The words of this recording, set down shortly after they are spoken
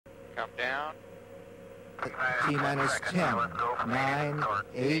come down. T-minus 10, 9,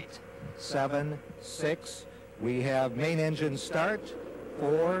 8, 7, 6. We have main engine start.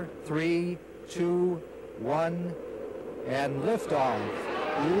 4, 3, 2, 1, and liftoff.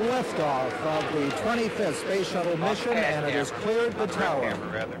 Liftoff of the 25th Space Shuttle mission, and it has cleared the tower.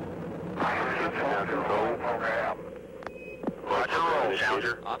 Roger, roll,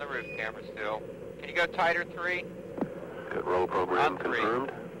 Challenger. On the roof camera still. Can you go tighter, 3? Good, roll program On 3.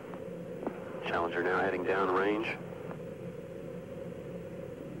 confirmed. Challenger now heading down range.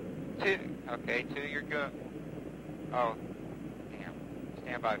 2. Okay, 2, you're good. Oh, damn.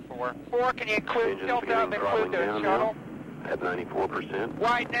 Stand by 4. 4, can you include, tilt up, include the shuttle? At 94%.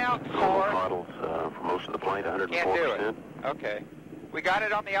 Widen out, 4. Throttles for most of the flight, 104%. Can't do it. Okay. We got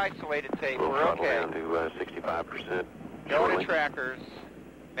it on the isolated tape. We're okay. Down to 65%. Go to trackers.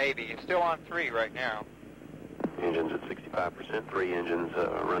 Maybe. You're still on 3 right now. Engines at 65%. 3 engines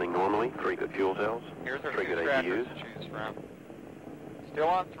running normally. 3 good fuel cells. Here's our 3 two good trackers APUs. to choose from. Still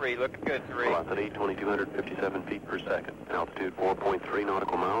on 3. Looking good, 3. Velocity 2,257 feet per second. Altitude 4.3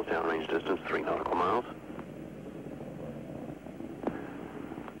 nautical miles. Downrange distance 3 nautical miles.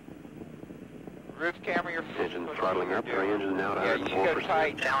 Roof camera, your Engines throttling up. 3 engines now to 104%. Yeah, you can go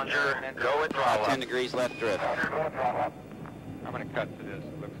tight, Challenger, and then go with throttle. 10 degrees left drift. I'm going to cut to this.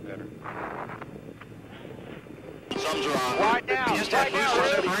 It looks better. Thumbs are on. Wide now. Just Wide have now,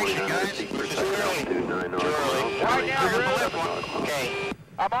 booster Roof. separation, guys. Booster's too early. Too early. Wide now, Roof. Roof. Okay.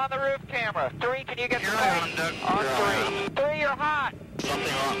 I'm on the roof camera. 3, can you get You're the on, tape? Doug. On 3. 3, you're hot.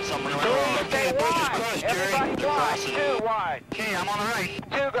 Something wrong. Something went 3, wrong. stay Okay, push wide. across, Jerry. Everybody You're wide. crossing. 2 wide. Okay, I'm on the right.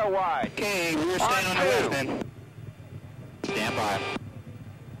 2 go wide. Okay, we're staying on the two. left then. Stand by.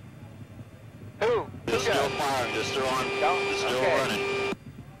 Who? Just Who still goes? firing. Just still on. Don't- Just still okay. running.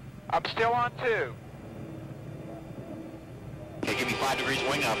 I'm still on 2. Okay, give me 5 degrees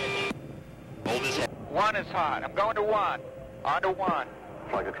wing up. Hold his head. 1 is hot. I'm going to 1. On to 1.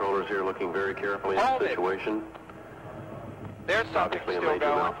 Flight controllers here looking very carefully at Hold the it. situation. There's something Obviously a still major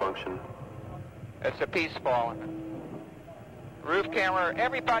going. malfunction. It's a piece falling. Roof camera,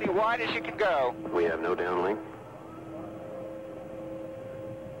 everybody wide as you can go. We have no downlink.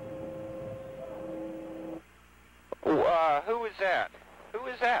 Who is that? Who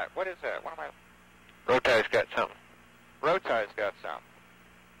is that? What is that? What am I... Rotai's got something. Rotai's got something.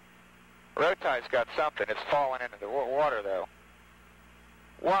 Rotai's got something. It's falling into the water, though.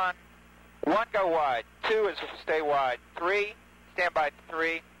 1. 1, go wide. 2 is stay wide. 3, stand by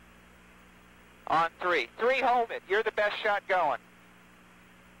 3. On 3. 3, hold it. You're the best shot going.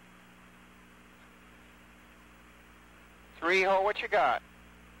 3, hold what you got.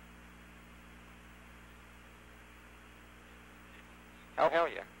 Oh, hell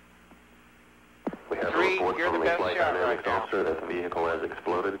yeah. We have 3, a report you're from the the best flight shot dynamics right now. officer that the vehicle has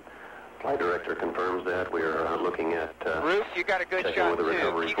exploded. Flight director confirms that. We are looking at Roof, you got a good checking shot with the too.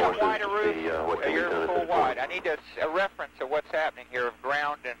 recovery Can you go forces wider, to Roof? see what can be You're done at full this wide. point. I need a reference of what's happening here of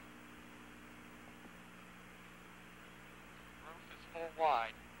ground and... Roof is full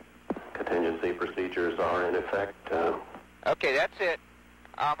wide. Contingency procedures are in effect. Okay, that's it.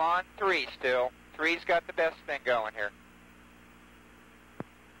 I'm on 3 still. 3's got the best thing going here.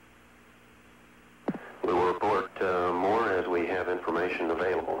 We will report more as we have information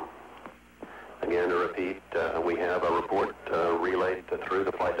available. Again, to repeat, we have a report relayed through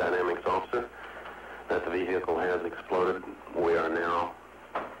the flight dynamics officer that the vehicle has exploded. We are now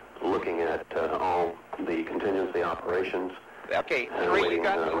looking at all the contingency operations. Okay, and 3, you waiting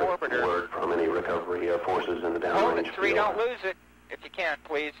got the orbiter. word from any recovery forces in the Hold downrange it, 3, field. don't lose it. If you can,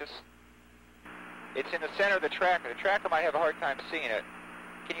 please. Just... It's in the center of the tracker. The tracker might have a hard time seeing it.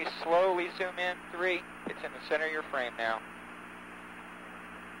 Can you slowly zoom in, 3? It's in the center of your frame now.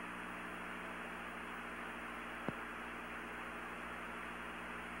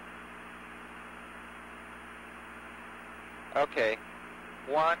 Okay.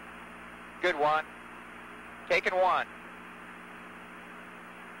 1. Good 1. Taking 1.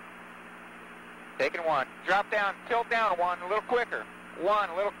 Taking 1. Drop down, tilt down 1 a little quicker. 1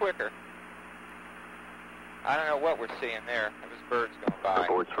 a little quicker. I don't know what we're seeing there. It was birds going by.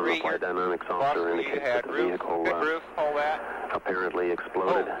 Reports from the 3, flight dynamics officer indicate that the vehicle good roof, hold that. apparently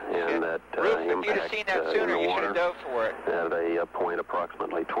exploded and that Roof, if you'd have impact seen that in sooner, the you should water have dove for it. at a point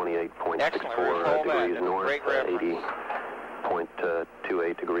approximately 28.64 Excellent, Roof, hold that. degrees That's a north, great reference.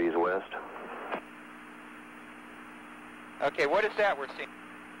 80.28 degrees west. Okay, what is that we're seeing?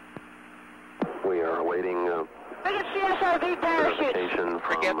 We are awaiting Biggest CSRV parachute. verification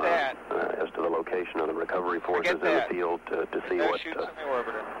Forget from that. as to the location of the recovery forces Forget in the that. field to see No what shoots in the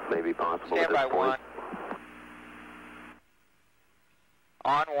orbiter. may be possible Stand at this by point.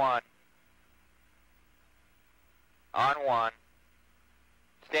 1. On 1. On 1.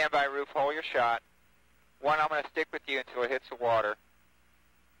 Stand by roof, hold your shot. 1, I'm going to stick with you until it hits the water.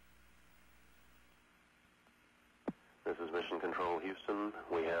 This is Mission Control Houston.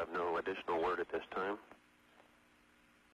 We have no additional word at this time.